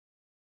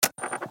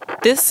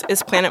This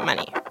is Planet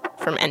Money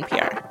from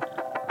NPR.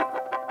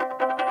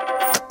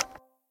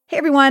 Hey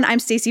everyone, I'm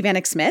Stacey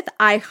Vanek Smith.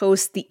 I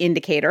host The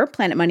Indicator,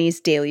 Planet Money's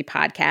daily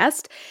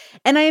podcast.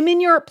 And I am in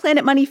your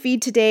Planet Money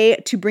feed today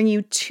to bring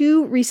you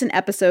two recent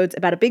episodes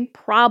about a big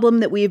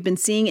problem that we have been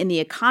seeing in the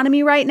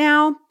economy right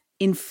now: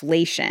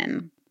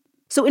 inflation.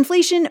 So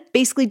inflation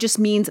basically just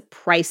means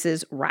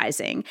prices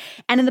rising.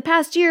 And in the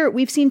past year,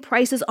 we've seen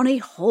prices on a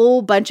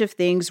whole bunch of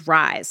things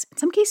rise, in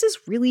some cases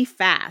really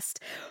fast.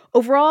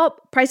 Overall,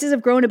 prices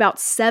have grown about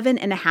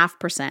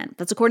 7.5%.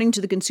 That's according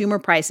to the Consumer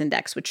Price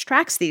Index, which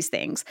tracks these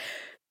things.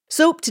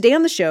 So today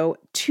on the show,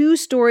 two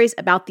stories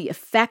about the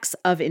effects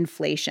of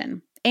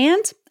inflation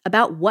and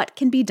about what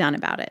can be done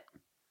about it.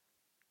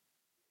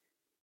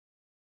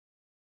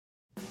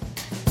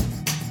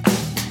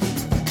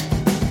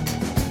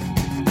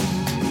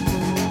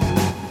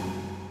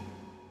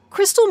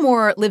 Crystal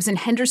Moore lives in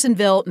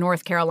Hendersonville,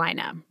 North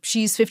Carolina.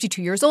 She's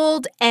 52 years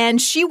old,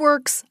 and she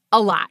works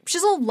a lot. She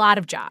has a lot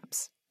of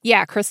jobs.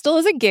 Yeah, Crystal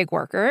is a gig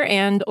worker,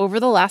 and over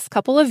the last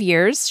couple of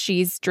years,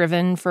 she's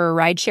driven for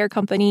rideshare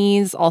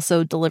companies,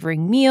 also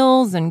delivering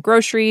meals and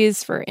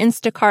groceries for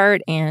Instacart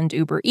and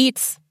Uber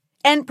Eats.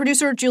 And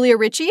producer Julia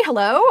Ritchie,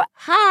 hello.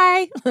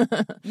 Hi.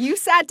 You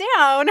sat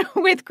down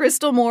with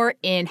Crystal Moore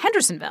in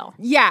Hendersonville.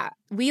 Yeah,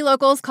 we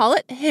locals call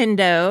it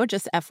Hendo,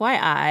 just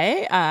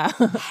FYI.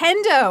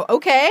 Hendo,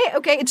 okay.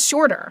 It's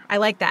shorter. I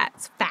like that.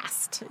 It's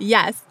fast.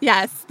 Yes,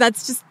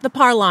 that's just the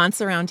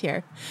parlance around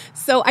here.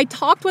 So I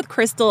talked with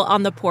Crystal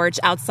on the porch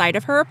outside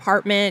of her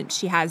apartment.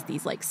 She has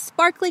these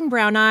sparkling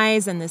brown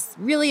eyes and this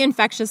really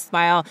infectious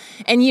smile.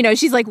 And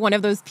she's one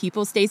of those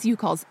people, Stacey, who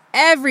calls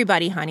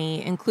everybody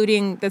honey,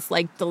 including this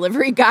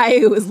delivery guy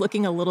who was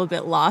looking a little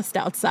bit lost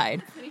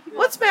outside.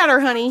 What's the matter,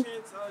 honey?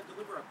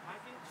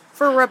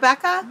 For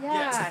Rebecca?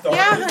 Yeah,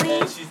 honey.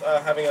 And she's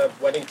having a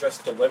wedding dress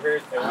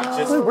delivered,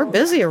 and We're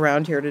busy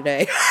around here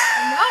today.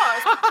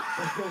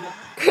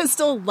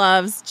 Crystal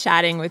loves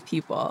chatting with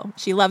people.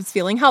 She loves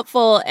feeling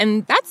helpful,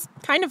 and that's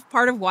kind of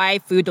part of why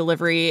food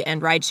delivery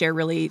and rideshare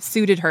really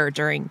suited her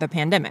during the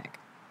pandemic.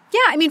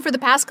 Yeah, for the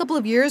past couple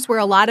of years where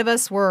a lot of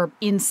us were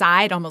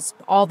inside almost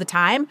all the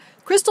time,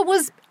 Crystal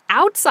was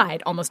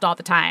outside almost all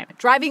the time,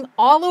 driving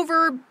all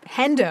over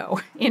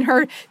Hendo in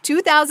her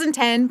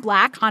 2010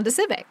 black Honda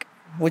Civic.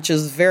 Which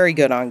is very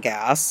good on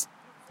gas.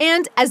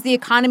 And as the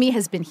economy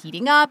has been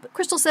heating up,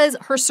 Crystal says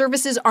her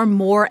services are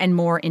more and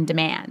more in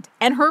demand,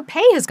 and her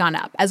pay has gone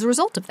up as a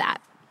result of that.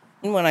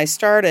 When I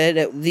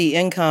started, the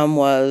income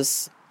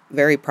was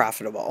very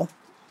profitable.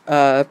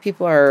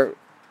 People are,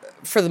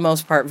 for the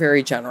most part,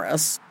 very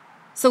generous.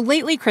 So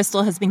lately,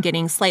 Crystal has been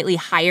getting slightly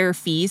higher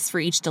fees for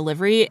each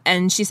delivery,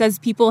 and she says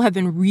people have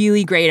been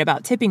really great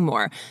about tipping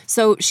more.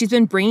 So she's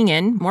been bringing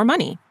in more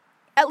money.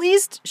 At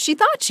least she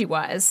thought she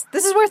was.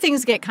 This is where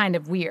things get kind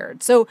of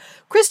weird. So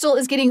Crystal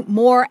is getting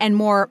more and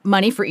more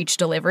money for each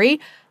delivery,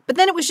 but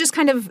then it was just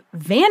kind of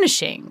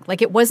vanishing,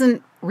 like it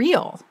wasn't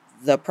real.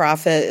 The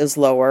profit is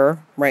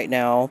lower right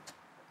now.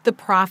 The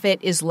profit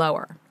is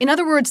lower. In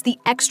other words, the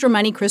extra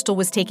money Crystal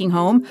was taking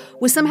home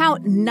was somehow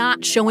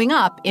not showing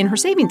up in her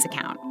savings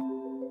account.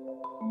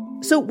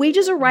 So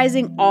wages are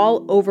rising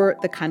all over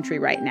the country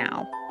right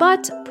now,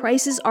 but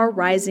prices are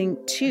rising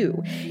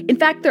too. In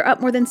fact, they're up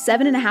more than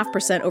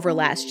 7.5% over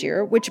last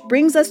year, which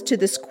brings us to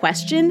this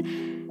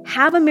question: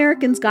 have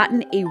Americans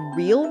gotten a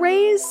real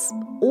raise,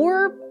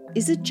 or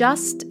is it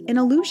just an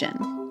illusion?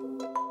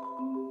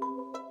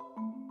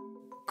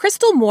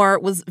 Crystal Moore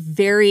was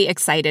very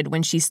excited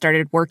when she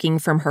started working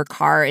from her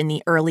car in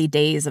the early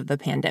days of the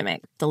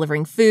pandemic,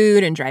 delivering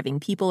food and driving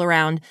people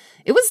around.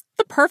 It was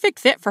the perfect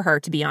fit for her,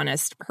 to be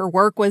honest. Her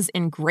work was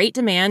in great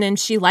demand, and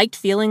she liked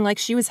feeling like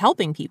she was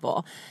helping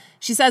people.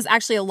 She says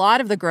actually a lot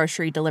of the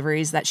grocery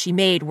deliveries that she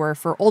made were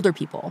for older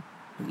people.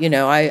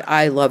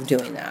 I love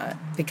doing that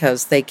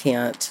because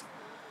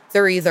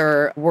they're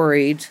either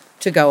worried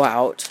to go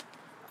out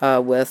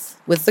with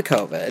the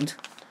COVID,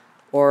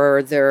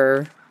 or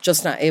they're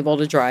just not able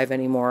to drive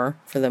anymore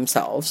for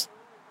themselves.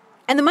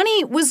 And the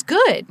money was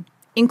good.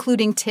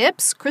 Including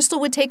tips, Crystal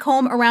would take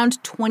home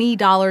around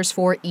 $20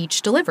 for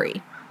each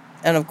delivery.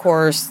 And of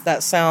course,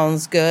 that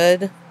sounds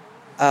good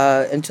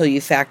until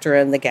you factor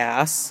in the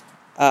gas.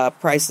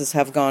 Prices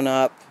have gone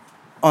up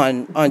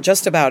on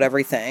just about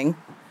everything.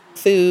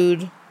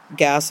 Food,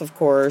 gas, of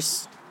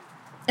course.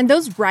 And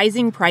those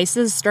rising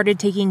prices started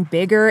taking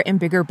bigger and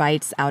bigger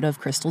bites out of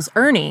Crystal's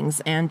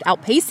earnings and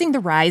outpacing the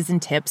rise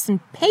in tips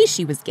and pay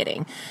she was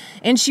getting.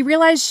 And she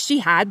realized she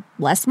had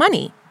less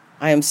money.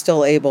 I am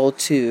still able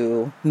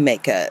to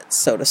make it,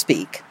 so to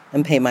speak,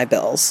 and pay my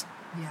bills.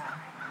 Yeah.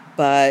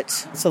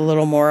 But it's a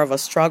little more of a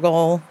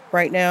struggle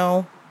right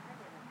now.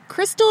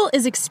 Crystal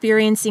is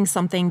experiencing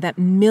something that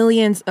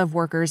millions of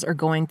workers are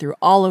going through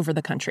all over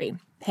the country.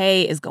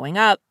 Pay is going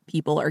up,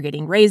 people are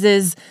getting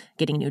raises,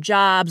 getting new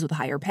jobs with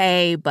higher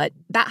pay, but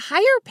that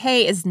higher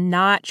pay is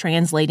not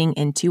translating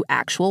into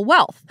actual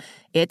wealth.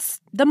 It's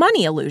the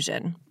money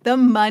illusion. The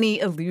money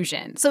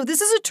illusion. So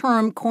this is a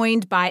term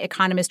coined by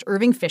economist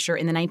Irving Fisher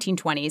in the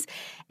 1920s,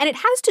 and it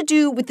has to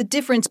do with the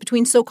difference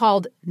between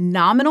so-called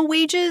nominal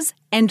wages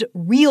and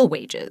real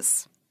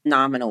wages.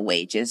 nominal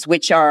wages,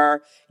 which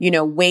are,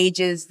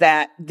 wages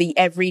that the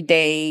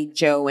everyday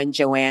Joe and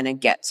Joanna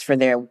gets for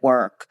their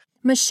work.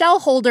 Michelle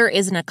Holder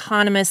is an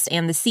economist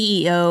and the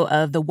CEO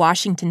of the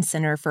Washington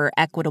Center for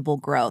Equitable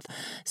Growth.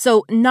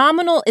 So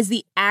nominal is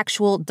the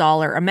actual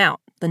dollar amount,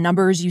 the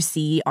numbers you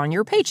see on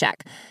your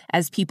paycheck.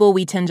 As people,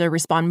 we tend to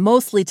respond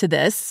mostly to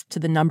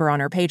the number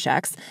on our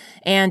paychecks.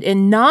 And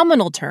in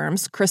nominal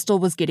terms, Crystal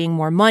was getting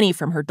more money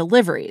from her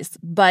deliveries,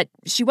 but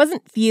she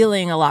wasn't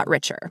feeling a lot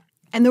richer.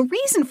 And the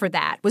reason for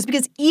that was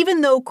because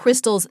even though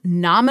Crystal's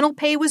nominal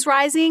pay was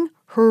rising,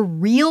 her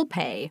real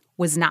pay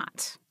was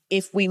not.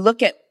 If we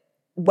look at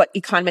what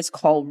economists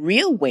call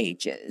real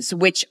wages,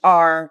 which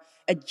are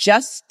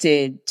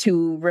adjusted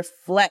to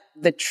reflect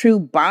the true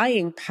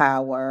buying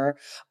power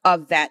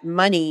of that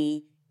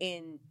money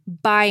in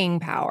buying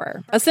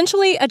power,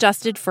 essentially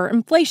adjusted for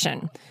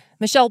inflation.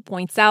 Michelle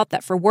points out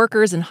that for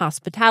workers in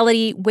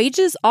hospitality,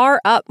 wages are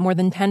up more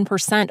than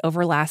 10%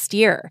 over last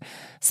year.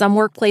 Some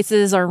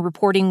workplaces are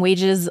reporting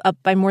wages up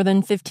by more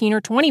than 15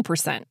 or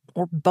 20%,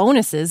 or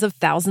bonuses of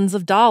thousands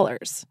of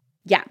dollars.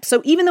 Yeah,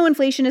 so even though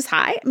inflation is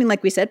high,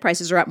 like we said,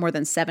 prices are up more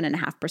than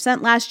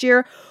 7.5% last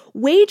year,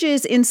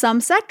 wages in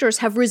some sectors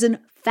have risen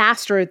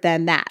faster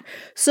than that.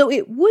 So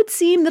it would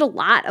seem that a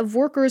lot of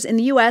workers in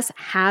the U.S.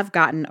 have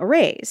gotten a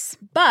raise.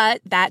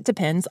 But that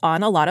depends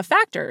on a lot of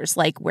factors,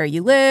 like where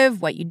you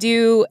live, what you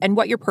do, and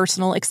what your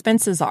personal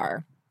expenses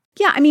are.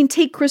 Yeah,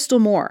 take Crystal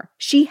Moore.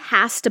 She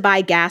has to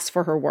buy gas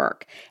for her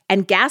work.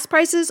 And gas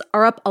prices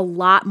are up a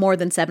lot more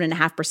than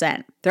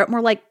 7.5%. They're up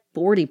more like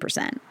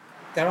 40%.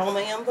 Got all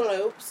my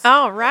envelopes.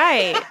 All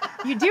right.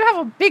 You do have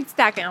a big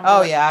stack of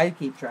envelopes. Oh, yeah, I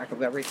keep track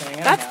of everything.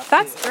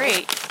 That's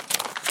great.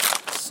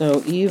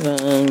 So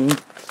even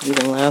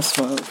last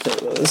month,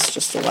 it was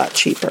just a lot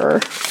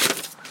cheaper.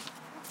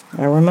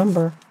 I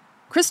remember.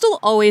 Crystal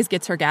always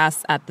gets her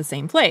gas at the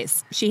same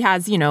place. She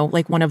has,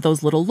 like one of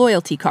those little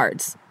loyalty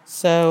cards.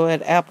 So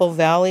at Apple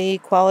Valley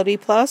Quality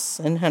Plus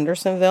in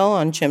Hendersonville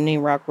on Chimney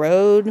Rock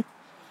Road.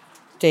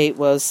 Date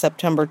was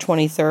September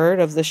 23rd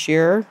of this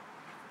year.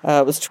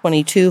 It was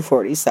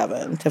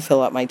 $22.47 to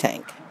fill up my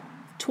tank.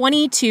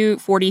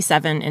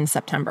 $22.47 in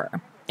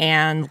September.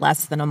 And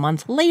less than a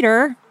month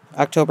later,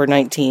 October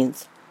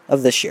 19th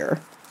of this year.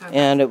 Okay.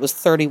 And it was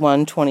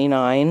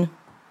 $31.29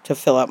 to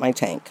fill up my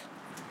tank.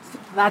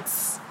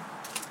 That's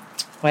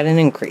quite an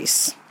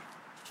increase.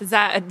 Does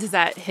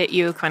that hit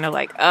you kind of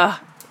like, ugh?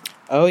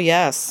 Oh,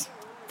 yes.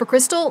 For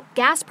Crystal,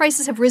 gas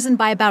prices have risen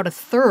by about a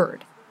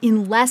third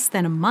in less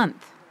than a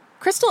month.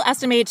 Crystal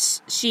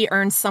estimates she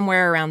earns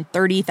somewhere around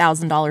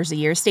 $30,000 a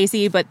year,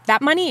 Stacey, but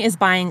that money is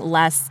buying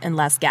less and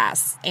less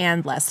gas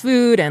and less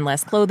food and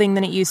less clothing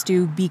than it used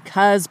to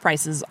because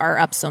prices are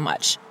up so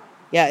much.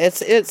 Yeah,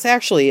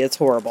 it's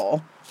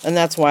horrible. And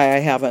that's why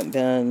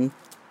I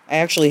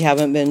actually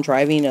haven't been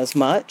driving as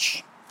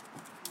much,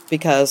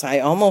 because I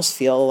almost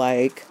feel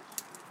like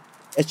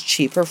it's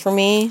cheaper for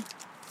me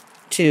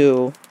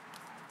to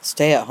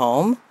stay at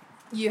home.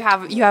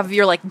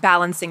 You're like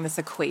balancing this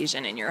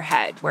equation in your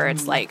head where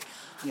it's like,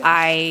 yeah,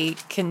 I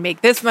can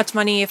make this much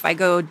money if I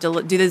go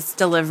do this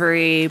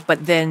delivery,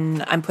 but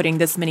then I'm putting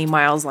this many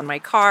miles on my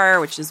car,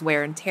 which is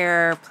wear and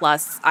tear,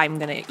 plus I'm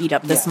going to eat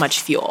up this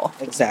much fuel.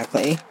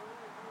 Exactly.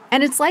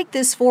 And it's like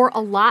this for a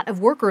lot of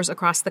workers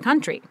across the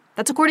country.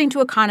 That's according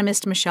to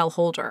economist Michelle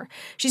Holder.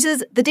 She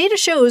says the data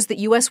shows that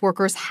U.S.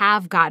 workers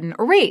have gotten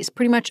a raise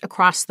pretty much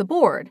across the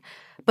board.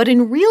 But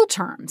in real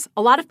terms,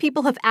 a lot of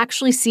people have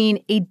actually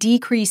seen a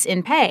decrease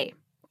in pay.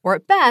 Or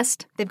at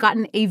best, they've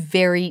gotten a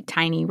very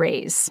tiny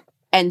raise.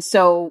 And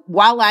so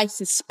while I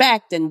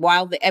suspect and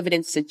while the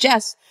evidence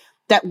suggests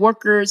that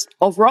workers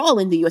overall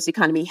in the U.S.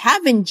 economy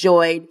have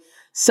enjoyed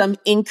some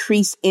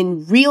increase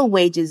in real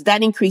wages,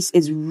 that increase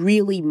is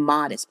really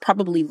modest,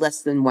 probably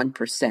less than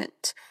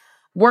 1%.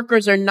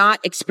 Workers are not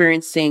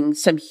experiencing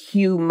some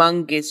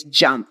humongous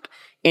jump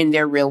in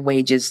their real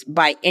wages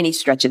by any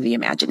stretch of the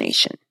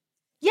imagination.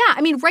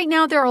 Yeah, right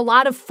now there are a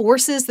lot of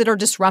forces that are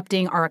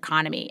disrupting our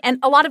economy, and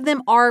a lot of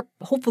them are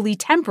hopefully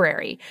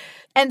temporary.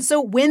 And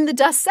so when the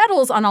dust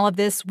settles on all of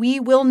this, we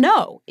will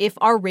know if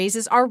our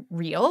raises are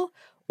real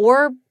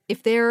or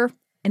if they're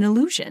an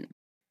illusion.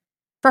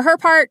 For her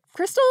part,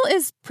 Crystal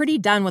is pretty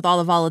done with all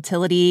the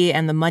volatility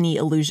and the money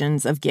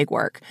illusions of gig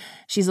work.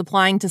 She's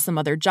applying to some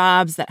other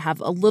jobs that have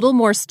a little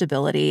more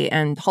stability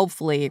and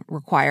hopefully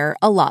require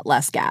a lot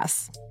less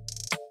gas.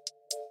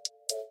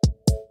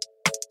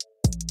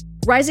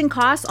 Rising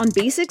costs on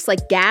basics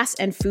like gas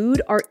and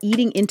food are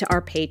eating into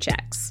our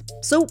paychecks.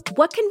 So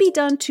what can be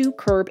done to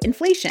curb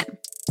inflation?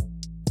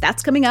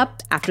 That's coming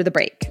up after the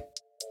break.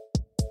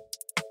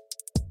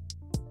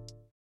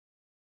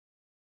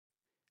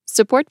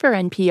 Support for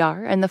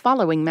NPR and the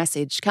following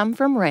message come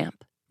from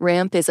Ramp.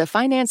 Ramp is a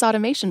finance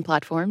automation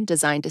platform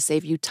designed to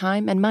save you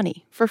time and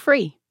money for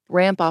free.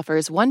 Ramp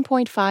offers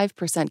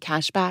 1.5%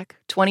 cash back,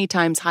 20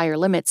 times higher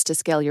limits to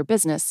scale your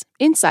business,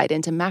 insight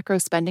into macro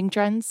spending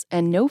trends,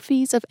 and no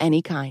fees of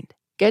any kind.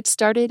 Get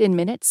started in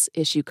minutes,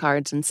 issue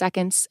cards in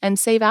seconds, and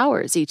save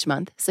hours each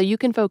month so you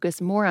can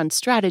focus more on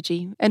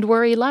strategy and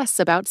worry less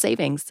about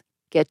savings.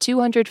 Get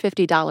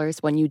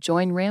 $250 when you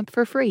join Ramp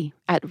for free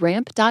at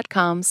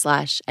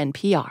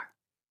ramp.com/NPR.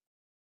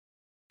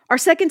 Our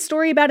second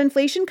story about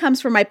inflation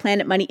comes from my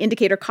Planet Money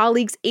Indicator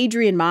colleagues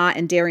Adrian Ma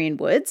and Darian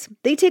Woods.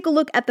 They take a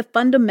look at the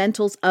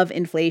fundamentals of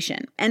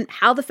inflation and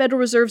how the Federal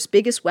Reserve's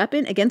biggest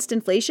weapon against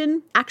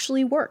inflation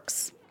actually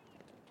works.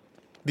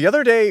 The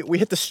other day, we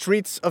hit the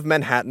streets of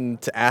Manhattan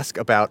to ask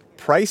about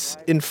price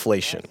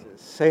inflation.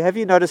 So have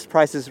you noticed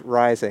prices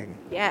rising?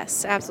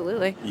 Yes,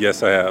 absolutely.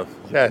 Yes, I have.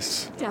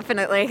 Yes.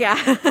 Definitely,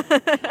 yeah.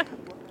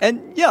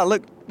 And yeah,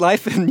 look,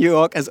 life in New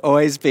York has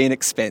always been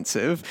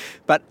expensive,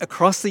 but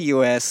across the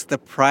US, the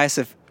price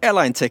of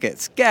airline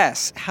tickets,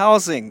 gas,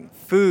 housing,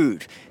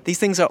 food, these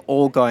things are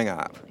all going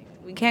up.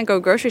 We can't go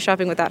grocery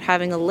shopping without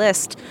having a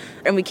list,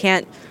 and we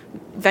can't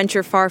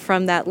venture far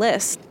from that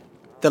list.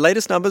 The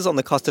latest numbers on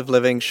the cost of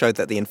living showed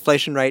that the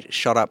inflation rate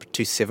shot up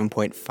to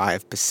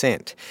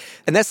 7.5%.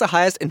 And that's the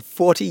highest in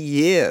 40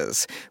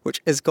 years,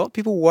 which has got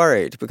people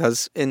worried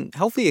because in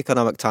healthy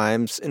economic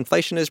times,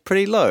 inflation is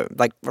pretty low,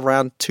 like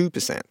around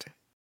 2%.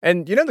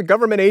 And the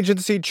government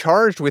agency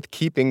charged with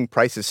keeping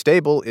prices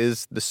stable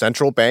is the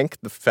central bank,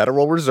 the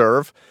Federal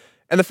Reserve.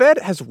 And the Fed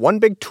has one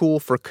big tool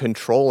for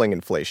controlling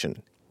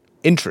inflation: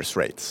 interest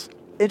rates.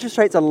 Interest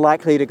rates are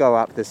likely to go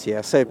up this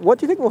year. So what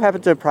do you think will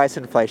happen to price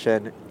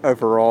inflation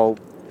overall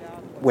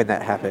when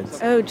that happens?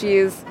 Oh,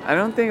 geez. I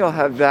don't think it'll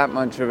have that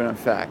much of an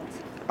effect.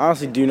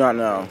 Honestly, do not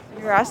know.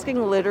 You're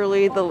asking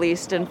literally the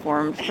least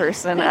informed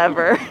person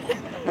ever.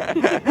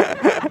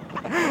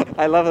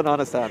 I love an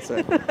honest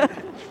answer.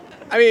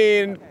 I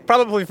mean,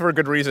 probably for a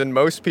good reason.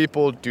 Most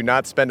people do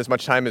not spend as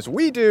much time as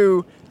we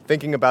do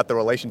thinking about the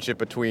relationship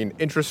between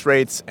interest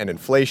rates and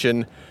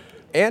inflation.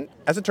 And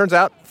as it turns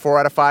out, 4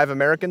 out of 5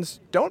 Americans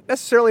don't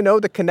necessarily know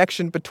the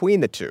connection between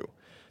the two.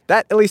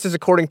 That, at least, is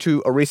according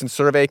to a recent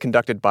survey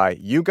conducted by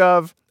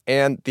YouGov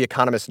and The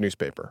Economist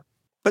newspaper.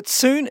 But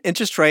soon,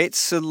 interest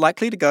rates are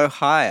likely to go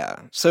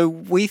higher. So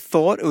we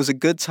thought it was a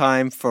good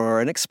time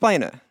for an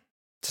explainer.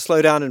 To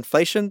slow down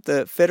inflation,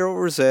 the Federal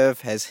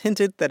Reserve has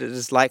hinted that it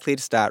is likely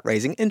to start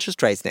raising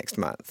interest rates next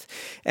month.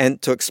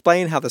 And to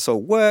explain how this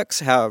all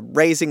works, how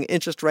raising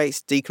interest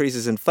rates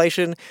decreases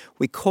inflation,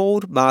 we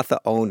called Martha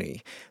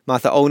Olney.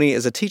 Martha Olney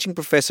is a teaching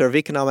professor of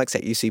economics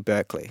at UC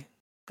Berkeley.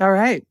 All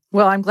right.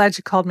 Well, I'm glad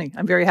you called me.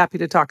 I'm very happy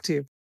to talk to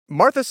you.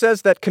 Martha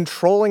says that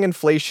controlling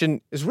inflation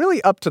is really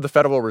up to the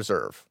Federal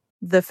Reserve.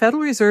 The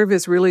Federal Reserve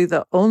is really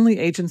the only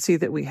agency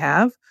that we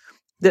have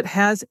that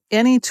has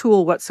any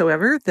tool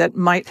whatsoever that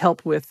might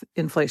help with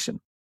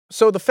inflation.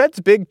 So the Fed's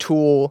big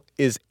tool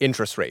is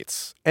interest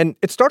rates. And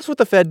it starts with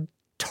the Fed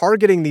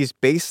targeting these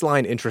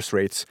baseline interest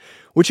rates,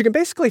 which you can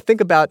basically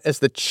think about as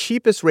the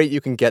cheapest rate you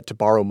can get to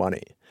borrow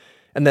money.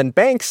 And then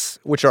banks,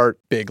 which are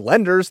big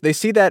lenders, they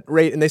see that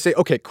rate and they say,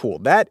 okay, cool,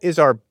 that is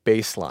our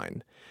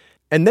baseline.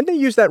 And then they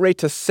use that rate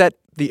to set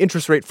the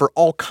interest rate for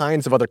all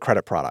kinds of other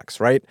credit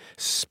products, right?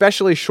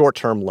 Especially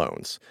short-term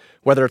loans,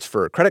 whether it's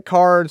for credit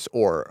cards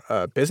or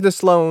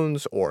business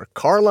loans or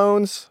car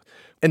loans.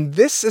 And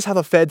this is how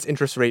the Fed's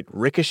interest rate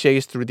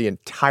ricochets through the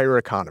entire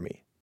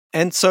economy.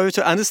 And so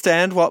to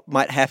understand what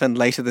might happen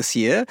later this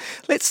year,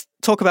 let's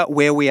talk about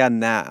where we are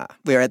now.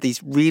 We're at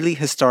these really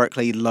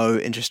historically low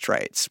interest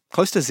rates,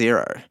 close to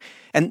zero.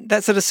 And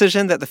that's a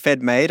decision that the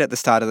Fed made at the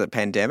start of the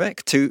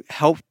pandemic to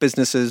help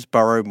businesses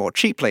borrow more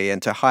cheaply and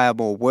to hire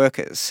more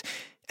workers.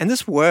 And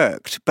this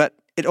worked, but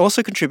it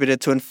also contributed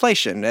to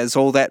inflation as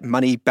all that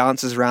money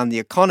bounces around the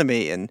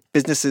economy and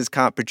businesses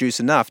can't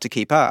produce enough to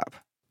keep up.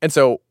 And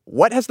so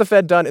what has the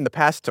Fed done in the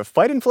past to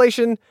fight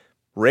inflation?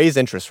 Raise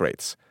interest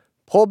rates.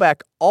 Pull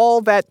back all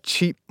that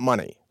cheap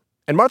money.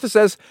 And Martha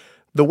says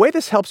the way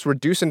this helps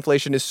reduce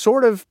inflation is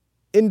sort of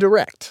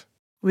indirect.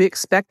 We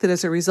expect that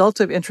as a result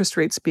of interest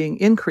rates being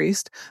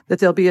increased, that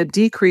there'll be a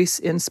decrease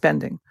in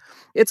spending.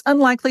 It's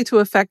unlikely to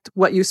affect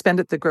what you spend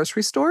at the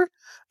grocery store,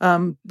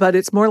 but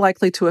it's more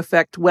likely to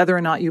affect whether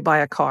or not you buy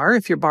a car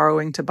if you're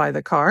borrowing to buy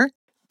the car.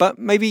 But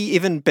maybe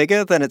even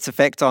bigger than its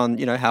effect on,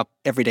 how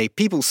everyday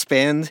people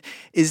spend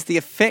is the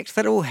effect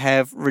that it will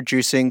have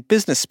reducing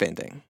business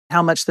spending.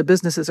 How much the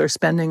businesses are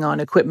spending on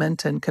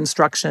equipment and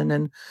construction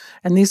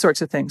and these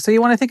sorts of things. So you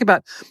want to think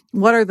about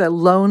what are the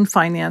loan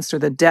financed or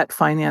the debt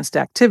financed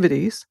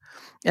activities,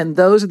 and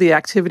those are the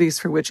activities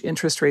for which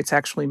interest rates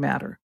actually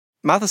matter.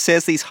 Martha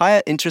says these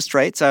higher interest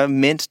rates are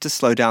meant to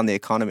slow down the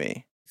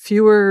economy.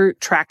 Fewer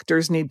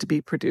tractors need to be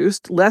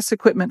produced, less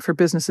equipment for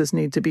businesses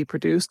need to be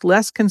produced,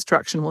 less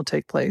construction will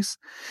take place.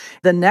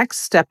 The next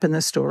step in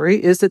the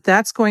story is that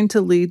that's going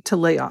to lead to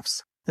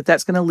layoffs,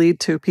 that's going to lead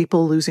to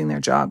people losing their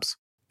jobs.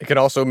 It can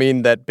also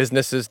mean that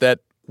businesses that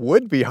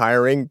would be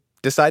hiring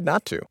decide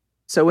not to.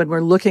 So when we're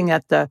looking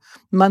at the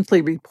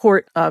monthly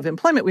report of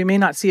employment, we may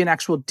not see an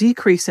actual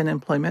decrease in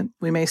employment.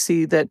 We may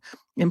see that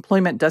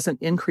employment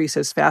doesn't increase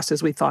as fast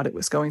as we thought it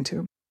was going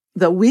to.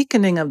 The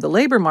weakening of the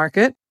labor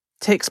market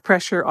takes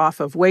pressure off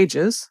of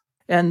wages,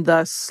 and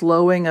the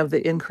slowing of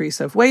the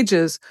increase of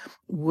wages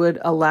would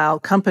allow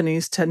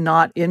companies to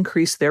not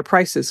increase their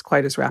prices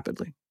quite as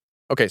rapidly.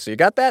 Okay, so you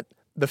got that?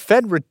 The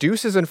Fed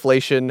reduces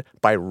inflation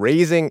by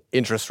raising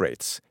interest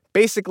rates,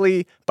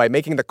 basically by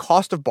making the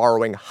cost of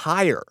borrowing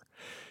higher,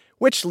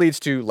 which leads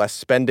to less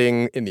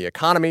spending in the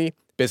economy.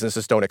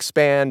 Businesses don't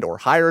expand or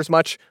hire as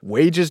much.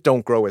 Wages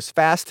don't grow as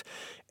fast.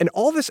 And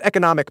all this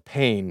economic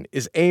pain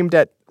is aimed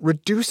at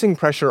reducing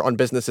pressure on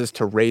businesses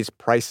to raise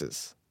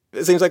prices.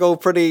 It seems like all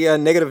pretty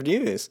negative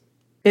news.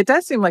 It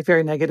does seem like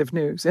very negative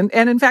news. And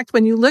in fact,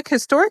 when you look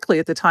historically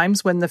at the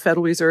times when the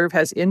Federal Reserve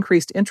has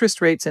increased interest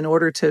rates in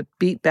order to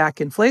beat back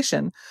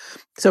inflation,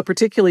 so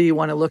particularly you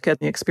want to look at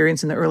the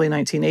experience in the early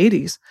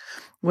 1980s,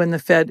 when the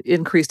Fed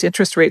increased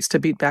interest rates to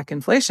beat back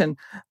inflation,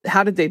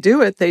 how did they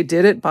do it? They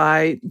did it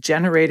by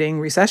generating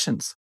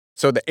recessions.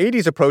 So the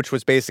 80s approach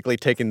was basically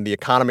taking the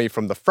economy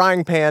from the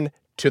frying pan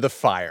to the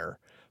fire.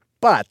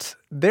 But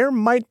there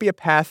might be a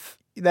path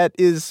that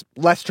is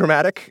less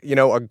dramatic,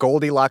 a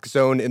Goldilocks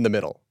zone in the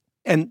middle.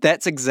 And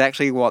that's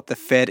exactly what the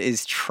Fed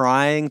is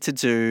trying to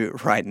do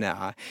right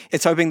now.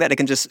 It's hoping that it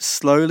can just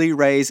slowly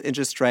raise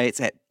interest rates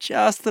at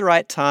just the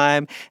right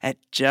time, at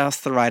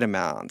just the right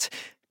amount.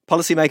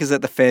 Policymakers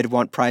at the Fed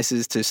want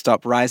prices to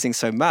stop rising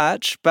so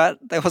much, but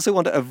they also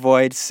want to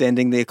avoid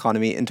sending the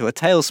economy into a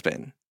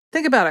tailspin.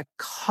 Think about a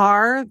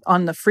car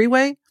on the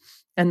freeway,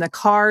 and the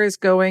car is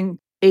going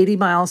 80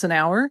 miles an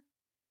hour.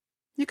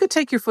 You could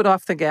take your foot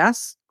off the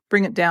gas,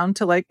 bring it down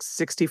to like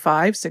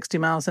 65, 60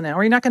 miles an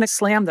hour. You're not going to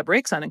slam the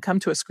brakes on and come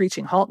to a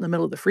screeching halt in the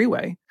middle of the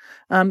freeway.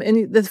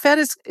 And the Fed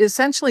is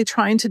essentially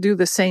trying to do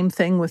the same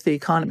thing with the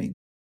economy.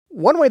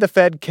 One way the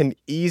Fed can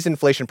ease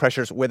inflation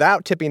pressures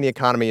without tipping the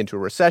economy into a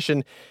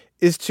recession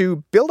is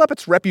to build up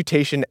its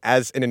reputation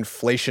as an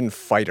inflation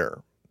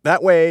fighter.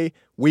 That way,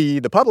 we,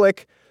 the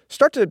public,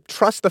 start to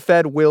trust the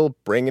Fed will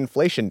bring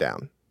inflation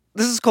down.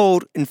 This is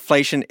called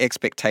inflation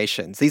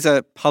expectations. These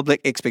are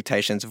public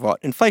expectations of what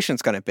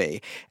inflation's going to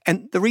be.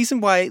 And the reason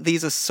why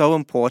these are so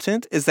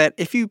important is that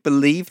if you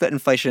believe that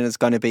inflation is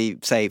going to be,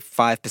 say,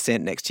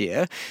 5% next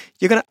year,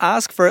 you're going to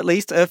ask for at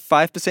least a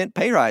 5%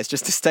 pay rise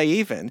just to stay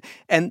even.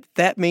 And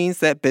that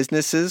means that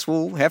businesses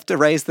will have to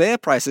raise their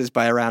prices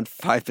by around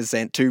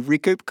 5% to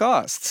recoup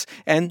costs.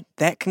 And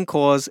that can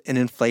cause an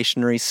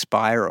inflationary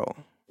spiral.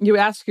 You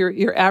ask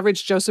your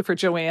average Joseph or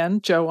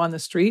Joanne, Joe on the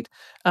street,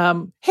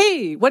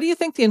 hey, what do you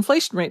think the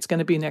inflation rate's going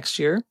to be next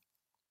year?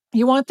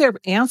 You want their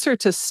answer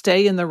to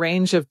stay in the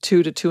range of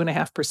 2 to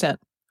 2.5%.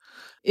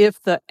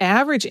 If the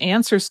average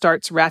answer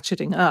starts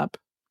ratcheting up,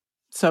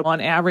 so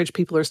on average,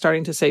 people are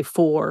starting to say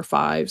 4,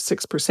 5,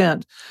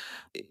 6%.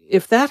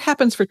 If that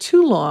happens for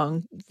too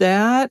long,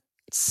 that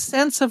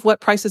sense of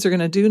what prices are going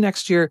to do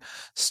next year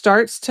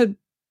starts to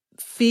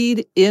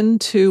feed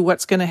into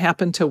what's going to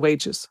happen to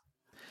wages.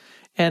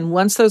 And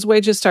once those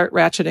wages start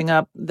ratcheting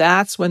up,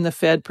 that's when the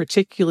Fed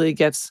particularly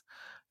gets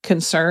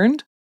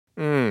concerned.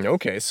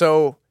 Okay,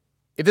 so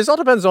if this all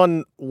depends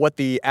on what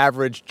the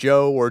average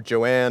Joe or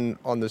Joanne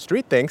on the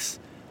street thinks,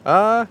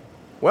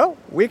 well,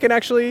 we can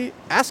actually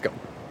ask them.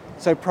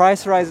 So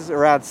price rises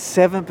around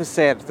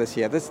 7% this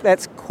year.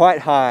 That's quite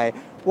high.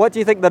 What do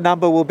you think the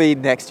number will be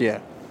next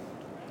year?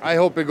 I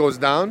hope it goes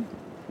down.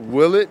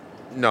 Will it?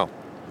 No.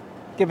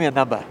 Give me a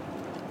number.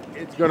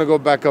 It's going to go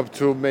back up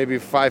to maybe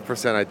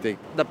 5%, I think.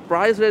 The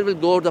price rate will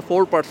go to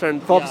 4%.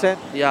 4%?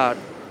 Yeah.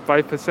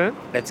 5%?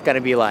 It's going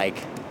to be like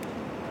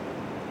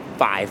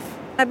 5.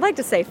 I'd like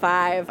to say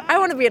 5. I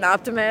want to be an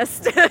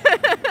optimist.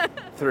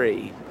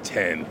 3.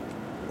 10.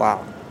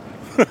 Wow.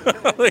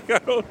 I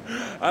don't know.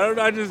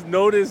 I just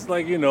noticed,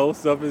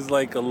 stuff is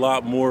a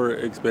lot more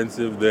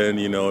expensive than,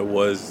 it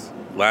was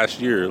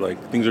last year.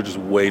 Things are just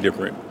way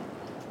different.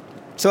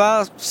 So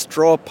our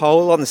straw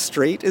poll on the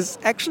street is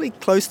actually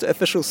close to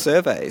official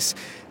surveys.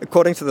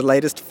 According to the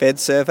latest Fed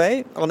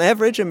survey, on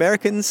average,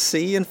 Americans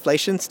see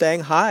inflation staying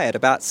high at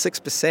about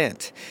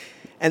 6%.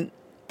 And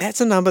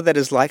that's a number that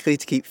is likely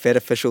to keep Fed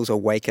officials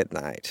awake at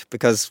night,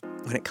 because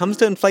when it comes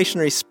to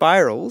inflationary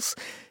spirals,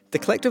 the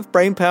collective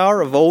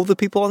brainpower of all the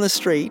people on the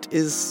street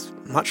is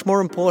much more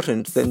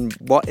important than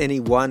what any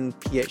one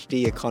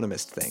PhD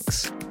economist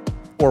thinks.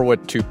 Or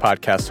what 2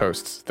 podcast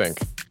hosts think.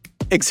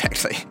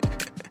 Exactly.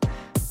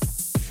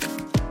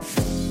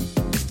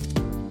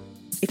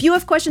 If you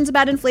have questions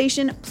about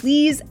inflation,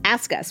 please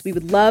ask us. We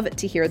would love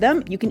to hear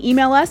them. You can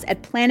email us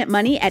at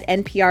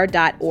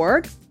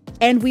planetmoney@npr.org.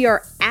 And we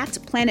are at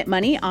Planet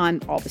Money on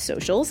all the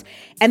socials.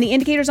 And The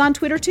Indicator's on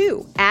Twitter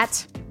too,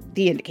 at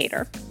The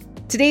Indicator.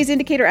 Today's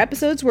Indicator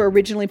episodes were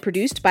originally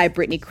produced by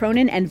Brittany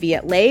Cronin and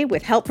Viet Le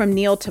with help from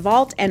Neil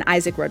Tavalt and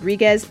Isaac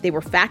Rodriguez. They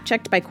were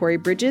fact-checked by Corey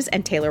Bridges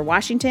and Taylor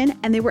Washington,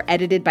 and they were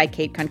edited by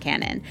Kate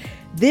Concannon.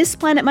 This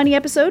Planet Money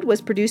episode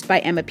was produced by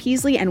Emma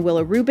Peasley and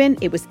Willa Rubin.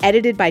 It was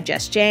edited by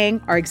Jess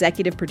Jang. Our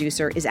executive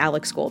producer is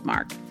Alex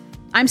Goldmark.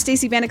 I'm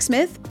Stacey Vanek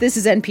Smith. This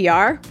is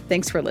NPR.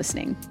 Thanks for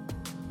listening.